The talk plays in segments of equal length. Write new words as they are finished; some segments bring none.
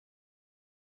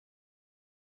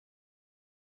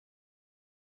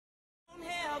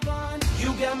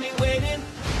got me waiting.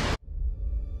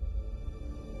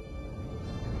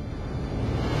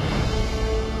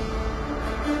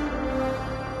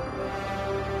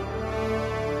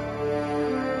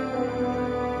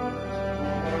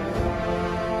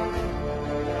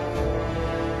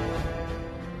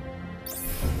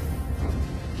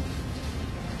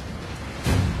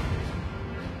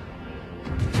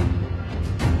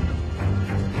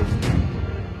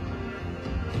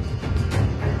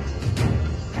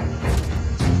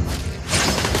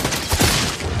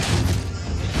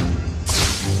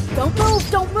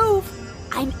 Don't move!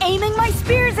 I'm aiming my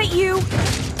spears at you!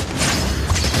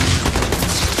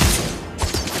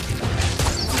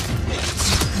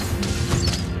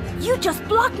 You just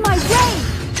blocked my way!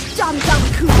 Dum-dum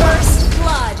Kupa! First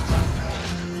blood!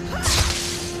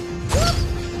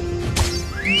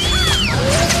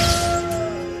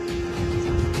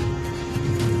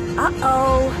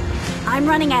 Uh-oh! I'm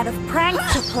running out of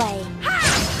pranks to play.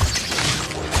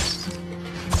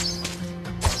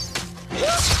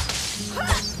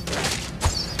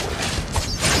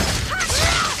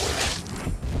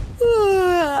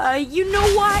 You know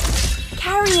what?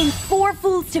 Carrying 4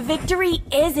 fools to victory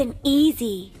isn't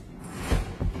easy.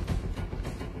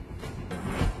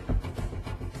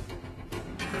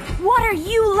 What are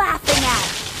you laughing at?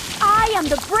 I am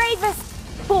the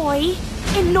bravest boy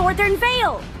in Northern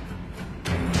Vale.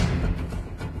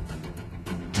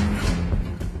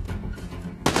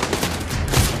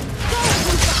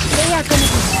 They are gonna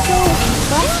be so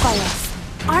impressed by us,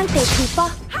 aren't they, Kupa?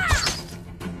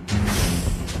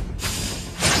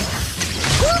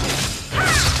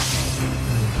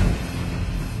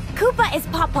 Kupa is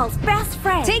Popol's best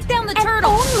friend. Take down the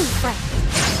turtle! And only friend.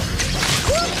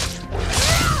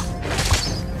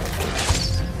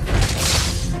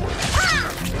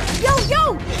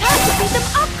 Yo! Time to beat them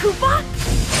up, Kupa!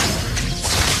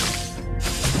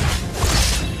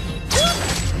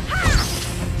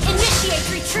 Initiate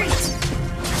retreat!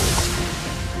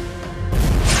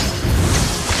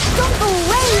 Don't go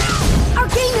away! Our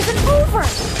game isn't over!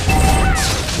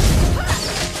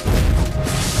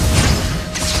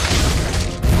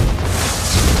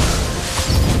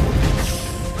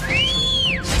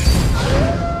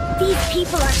 These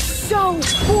people are so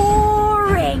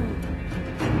boring!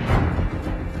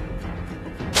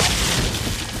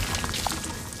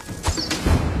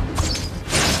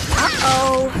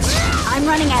 Uh-oh! I'm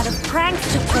running out of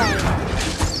pranks to play.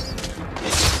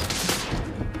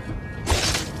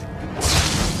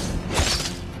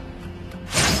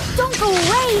 Don't go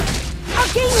away! Our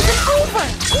game isn't over!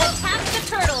 Attack the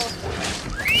turtle!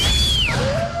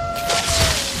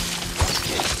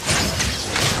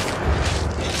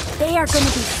 They are going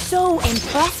to be so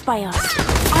impressed by us,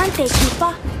 aren't they,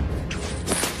 Kupa?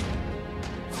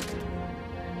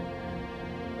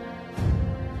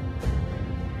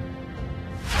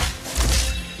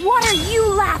 What are you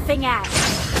laughing at?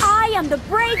 I am the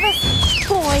bravest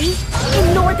boy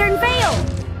in Northern Vale!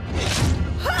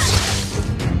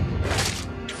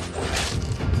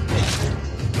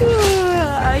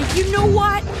 You know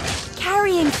what?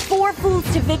 Carrying 4 fools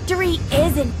to victory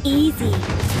isn't easy.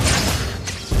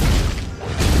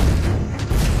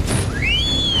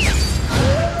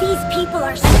 These people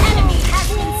are so Enemy has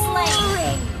been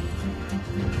slain!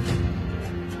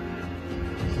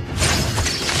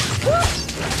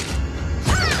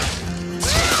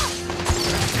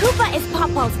 Kupa is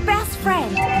Popol's best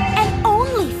friend and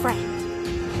only friend.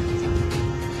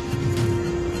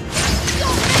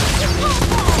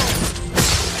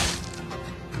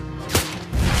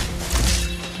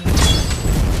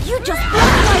 You just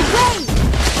blocked my way!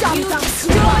 You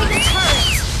destroy the turret!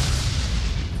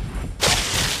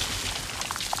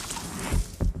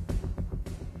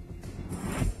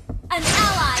 An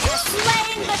ally has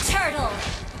slain the turtle!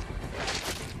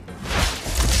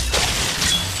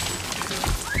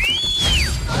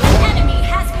 An enemy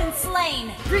has been slain!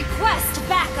 Request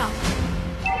backup!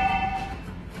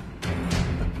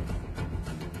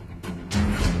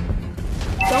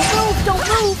 Don't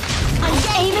move! I'm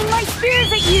aiming my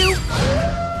spears at you!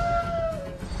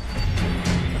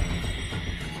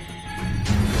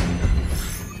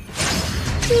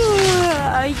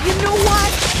 You know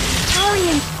what?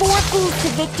 Carrying 4 fools to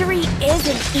victory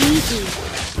isn't easy.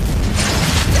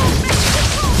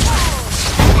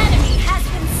 An enemy has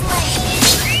been slain!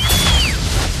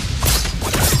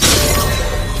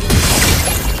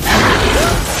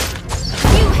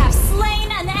 You have slain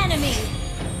an enemy!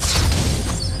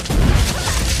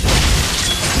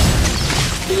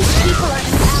 These people are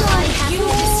so You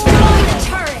destroy the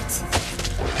turret!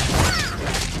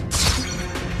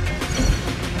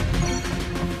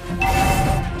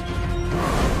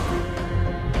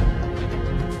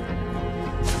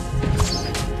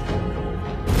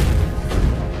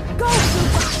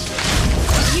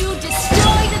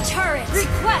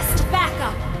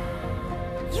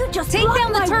 Take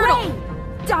down the turtle!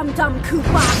 Dum-dum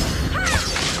Kupa!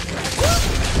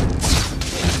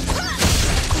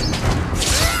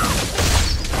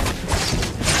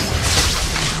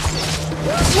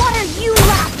 What are you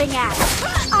laughing at?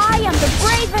 I am the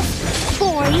bravest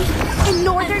boy in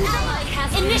northern...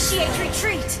 Initiate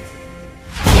retreat!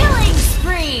 Killing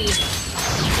spree!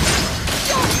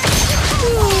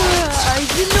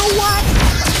 You know what?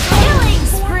 Killing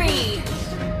spree!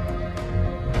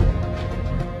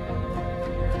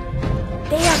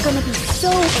 They are gonna be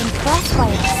so impressed by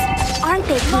us, aren't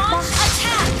they, Kupa? Launch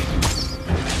attack!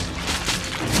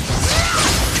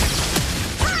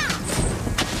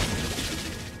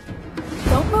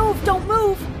 Don't move, don't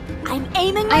move! I'm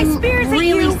aiming my spears at you! I'm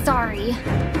really sorry.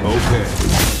 Okay.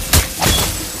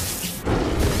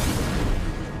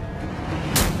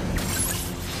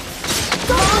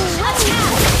 Launch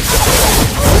attack!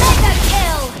 Mega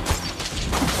kill!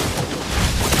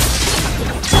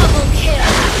 Double kill!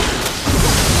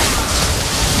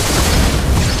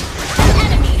 An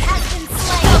enemy has been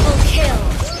slain! Double kill!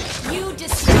 You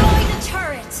destroy the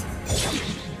turret!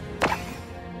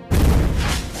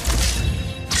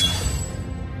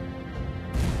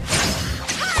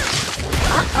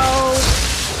 Uh-oh!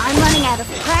 I'm running out of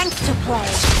pranks to play.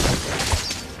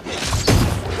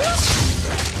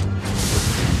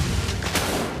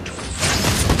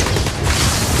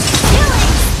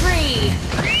 Killing spree!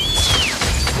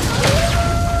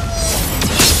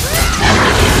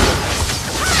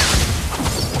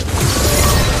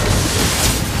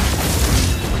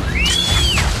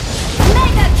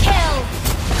 Mega kill!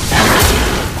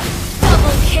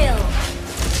 Double kill!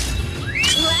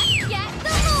 Let's get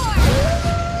the lore!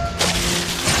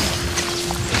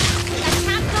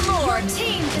 Attack the lore! Your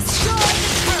team destroy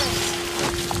the turret!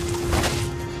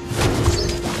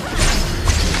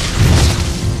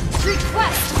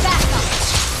 Request backup!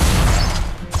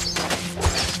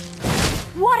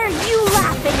 What are you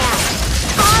laughing at?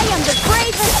 I am the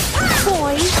bravest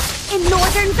boy in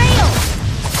Northern Vale!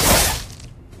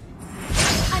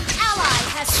 An ally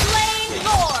has slain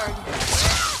Lord!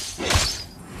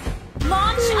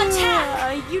 Launch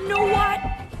attack! You know what?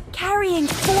 Carrying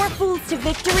 4 fools to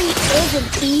victory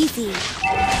isn't easy.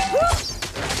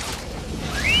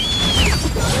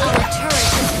 Our turret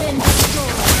has been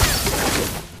destroyed!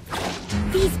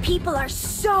 These people are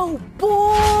so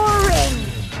boring!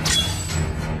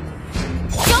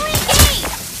 Don't engage!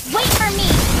 Wait for me!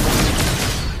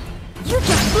 You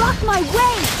just blocked my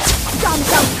way!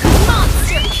 Dum-dum!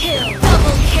 Monster kill!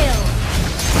 Double kill!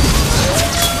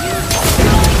 You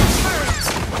destroy the turret!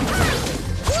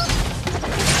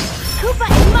 Kupa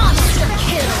and Monster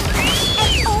kill!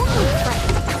 and only friend!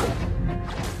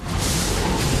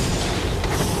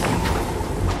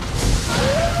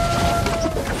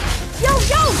 Yo,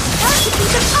 yo! Time to keep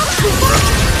them up, Kupa!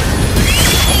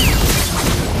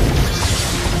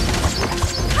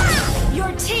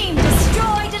 Your team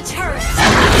destroyed a turret!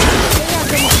 They are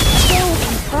gonna be so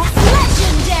impressed.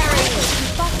 Legendary!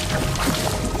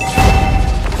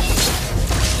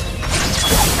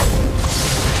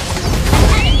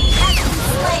 Enemy has been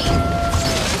slain!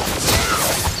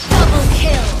 Double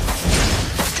kill!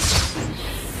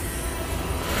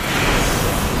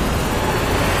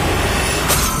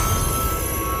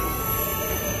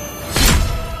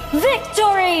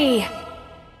 Victory!